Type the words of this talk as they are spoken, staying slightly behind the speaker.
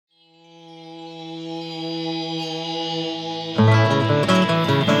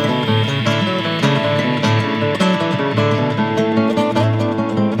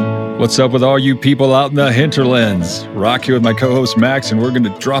What's up with all you people out in the hinterlands? Rock here with my co-host Max, and we're going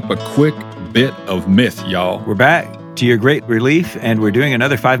to drop a quick bit of myth, y'all. We're back to your great relief, and we're doing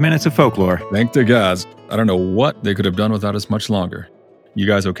another 5 minutes of folklore. Thank the gods. I don't know what they could have done without us much longer. You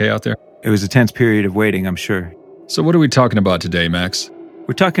guys okay out there? It was a tense period of waiting, I'm sure. So what are we talking about today, Max?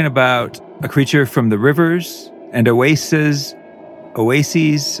 We're talking about a creature from the rivers and oases.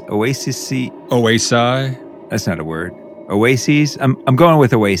 Oasis. That's not a word. Oases? I'm going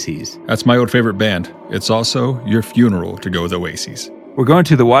with Oases. That's my old favorite band. It's also your funeral to go with Oases. We're going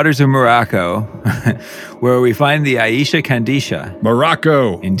to the waters of Morocco, where we find the Aisha Khandisha.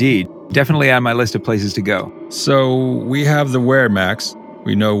 Morocco! Indeed. Definitely on my list of places to go. So we have the where, Max.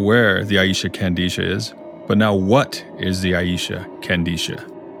 We know where the Aisha Khandisha is. But now what is the Aisha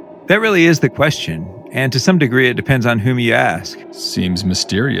Khandisha? That really is the question. And to some degree, it depends on whom you ask. Seems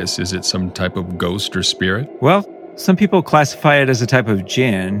mysterious. Is it some type of ghost or spirit? Well, some people classify it as a type of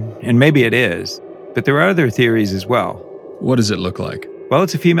jinn, and maybe it is, but there are other theories as well. What does it look like? Well,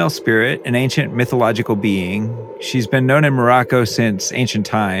 it's a female spirit, an ancient mythological being. She's been known in Morocco since ancient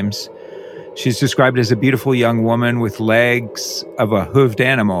times. She's described as a beautiful young woman with legs of a hoofed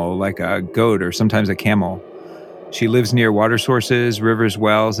animal, like a goat or sometimes a camel. She lives near water sources, rivers,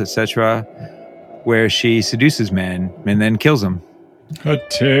 wells, etc., where she seduces men and then kills them. A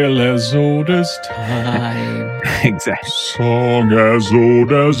tale as old as time. Exactly. Song as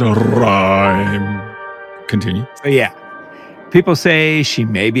old as rhyme. Continue. So yeah, people say she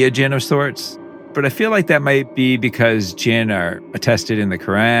may be a jinn of sorts, but I feel like that might be because jinn are attested in the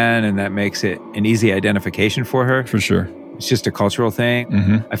Quran, and that makes it an easy identification for her. For sure. It's just a cultural thing.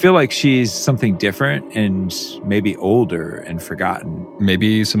 Mm-hmm. I feel like she's something different and maybe older and forgotten.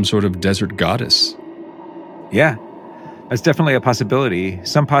 Maybe some sort of desert goddess. Yeah. That's definitely a possibility.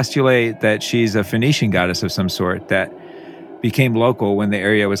 Some postulate that she's a Phoenician goddess of some sort that became local when the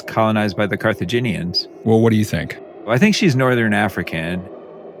area was colonized by the Carthaginians. Well, what do you think? Well, I think she's Northern African.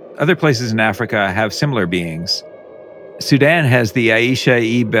 Other places in Africa have similar beings. Sudan has the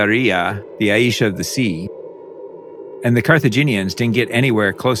Aisha Iberia, the Aisha of the sea, and the Carthaginians didn't get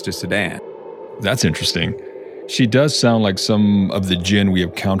anywhere close to Sudan. That's interesting. She does sound like some of the jinn we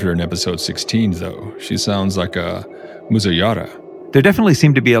encountered in episode 16, though. She sounds like a Muzayara. There definitely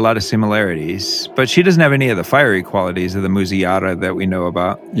seem to be a lot of similarities, but she doesn't have any of the fiery qualities of the Muzayara that we know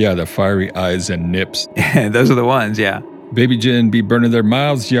about. Yeah, the fiery eyes and nips. Those are the ones, yeah. Baby jinn be burning their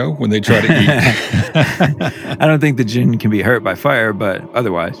mouths, yo, when they try to eat. I don't think the jinn can be hurt by fire, but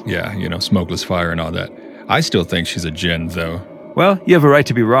otherwise. Yeah, smokeless fire and all that. I still think she's a jinn, though. Well, you have a right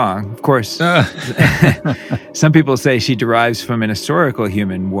to be wrong, of course. Some people say she derives from an historical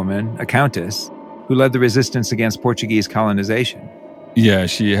human woman, a countess, who led the resistance against Portuguese colonization. Yeah,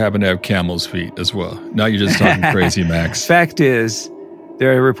 she happened to have camel's feet as well. Now you're just talking crazy, Max. Fact is,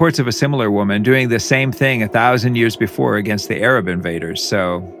 there are reports of a similar woman doing the same thing 1,000 years before against the Arab invaders.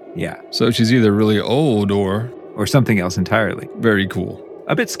 So, yeah. So she's either really old or something else entirely. Very cool.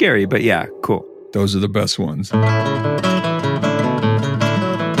 A bit scary, but yeah, cool. Those are the best ones.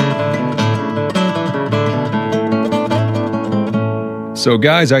 So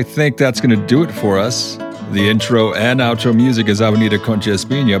guys, I think that's going to do it for us. The intro and outro music is Avenida Concha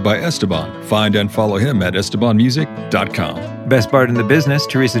Espina by Esteban. Find and follow him at estebanmusic.com. Best bard in the business,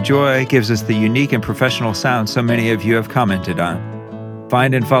 Teresa Joy, gives us the unique and professional sound so many of you have commented on.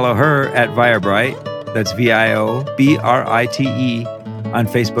 Find and follow her at Viobrite, that's Viobrite, on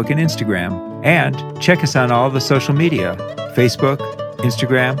Facebook and Instagram. And check us on all the social media, Facebook,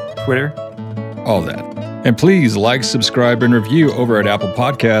 Instagram, Twitter. All that. And please like, subscribe, and review over at Apple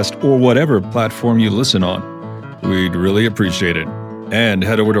Podcast or whatever platform you listen on. We'd really appreciate it. And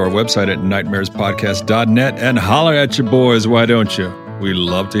head over to our website at nightmarespodcast.net and holler at your boys, why don't you? We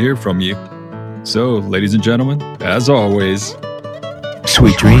love to hear from you. So, ladies and gentlemen, as always,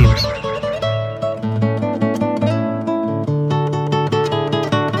 sweet dreams.